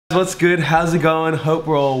What's good? How's it going? Hope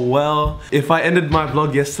we're all well. If I ended my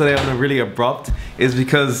vlog yesterday on a really abrupt, it's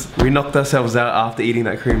because we knocked ourselves out after eating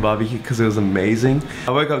that Korean barbecue because it was amazing.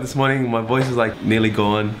 I woke up this morning, my voice is like nearly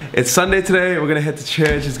gone. It's Sunday today, we're gonna head to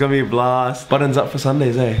church, it's gonna be a blast. Buttons up for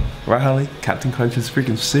Sundays, eh? Right, Harley? Captain Crunch is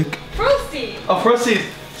freaking sick. Frosty! Oh, Frosties!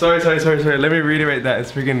 Sorry. Let me reiterate that.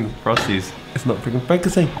 It's freaking Frosties. It's not freaking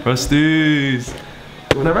Frankenstein. Frosties!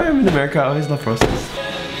 Whenever I'm in America, I always love Frosties.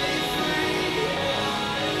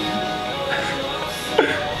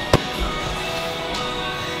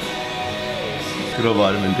 Good old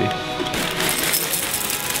vitamin D.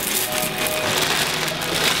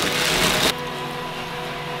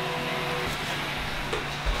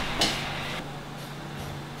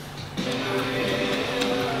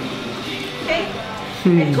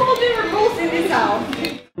 It's called the rules in this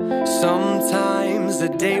house. Sometimes the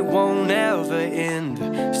day won't ever end.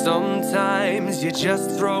 Sometimes you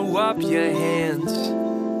just throw up your hands.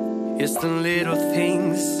 It's the little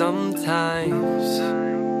things sometimes.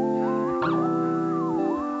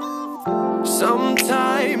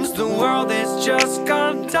 Sometimes the world has just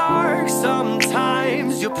gone dark.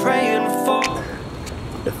 Sometimes you're praying for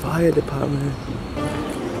the fire department.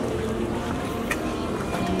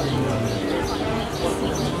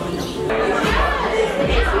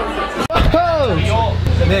 Oh!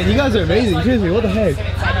 Man, you guys are amazing. Seriously, what the heck?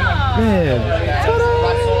 Man.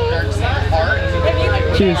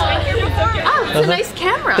 Cheers. Oh, it's a nice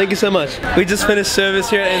camera. Thank you so much. We just finished service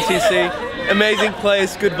here at NCC. Amazing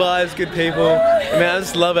place, good vibes, good people. Man, I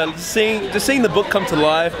just love it. Just seeing the book come to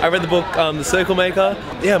life. I read the book, The Circle Maker.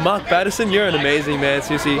 Yeah, Mark Batterson, you're an amazing man,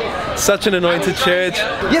 seriously. Such an anointed church.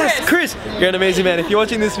 Yes, Chris, you're an amazing man. If you're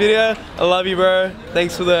watching this video, I love you, bro.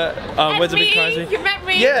 Thanks for the words of encouragement. You met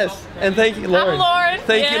me. Yes, and thank you, Lauren. I'm Lauren.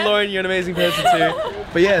 Thank you, Lauren. You're an amazing person too.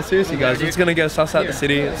 But yeah, seriously, guys, we're just gonna go suss out the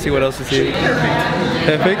city, see what else is here.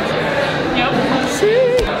 Perfect. Yep.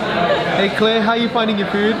 See. Hey Claire, how are you finding your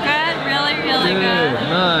food? Good, really good.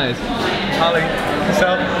 Nice. Holly,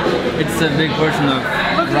 yourself? It's a big portion of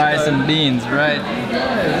rice and beans, right?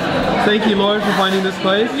 Thank you, Lauren, for finding this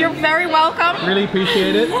place. You're very welcome. Really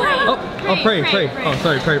appreciate it. Pray. Oh,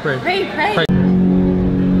 sorry, pray. Pray.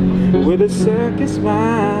 With a circus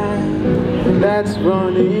mind that's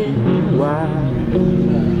running wild,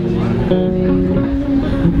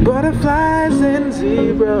 butterflies and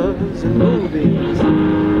zebras and movies,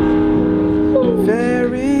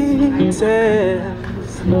 fairy tales.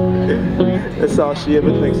 That's all she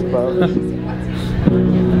ever thinks about.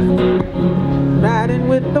 Riding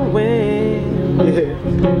with the wind. Yeah.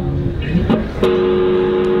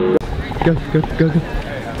 Go.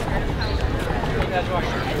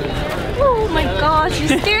 Oh my gosh, you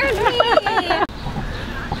scared me.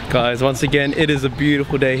 Guys, once again, it is a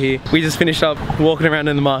beautiful day here. We just finished up walking around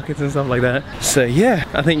in the markets and stuff like that. So yeah,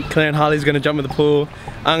 I think Claire and Harley's gonna jump in the pool.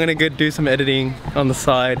 I'm gonna go do some editing on the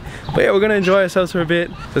side. But yeah, we're gonna enjoy ourselves for a bit.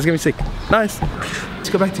 So it's gonna be sick. Nice. Let's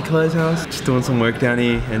go back to Claire's house. Just doing some work down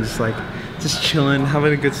here and just chilling,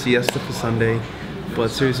 having a good siesta for Sunday. But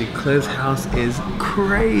seriously, Claire's house is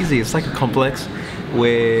crazy. It's like a complex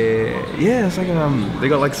where, yeah, it's like they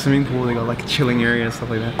got like a swimming pool, they got like a chilling area and stuff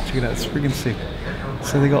like that. Check it out, it's freaking sick.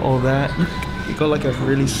 So they got all that. You got like a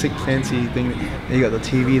really sick fancy thing. You got the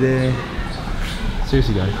TV there.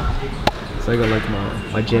 Seriously guys. So I got like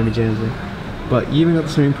my jammy jams there. But you even got the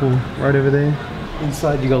swimming pool right over there.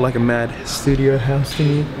 Inside you got like a mad studio house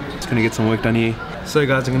thingy. Just gonna get some work done here. So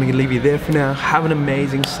guys, I'm gonna leave you there for now. Have an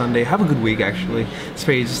amazing Sunday. Have a good week actually. It's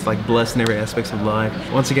very just like blessed in every aspect of life.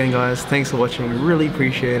 Once again guys, thanks for watching. Really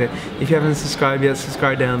appreciate it. If you haven't subscribed yet,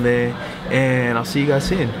 subscribe down there. And I'll see you guys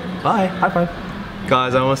soon. Bye. High five.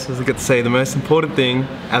 Guys, I almost forgot to say the most important thing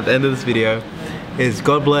at the end of this video is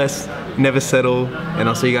God bless, never settle, and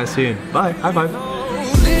I'll see you guys soon. Bye. High five.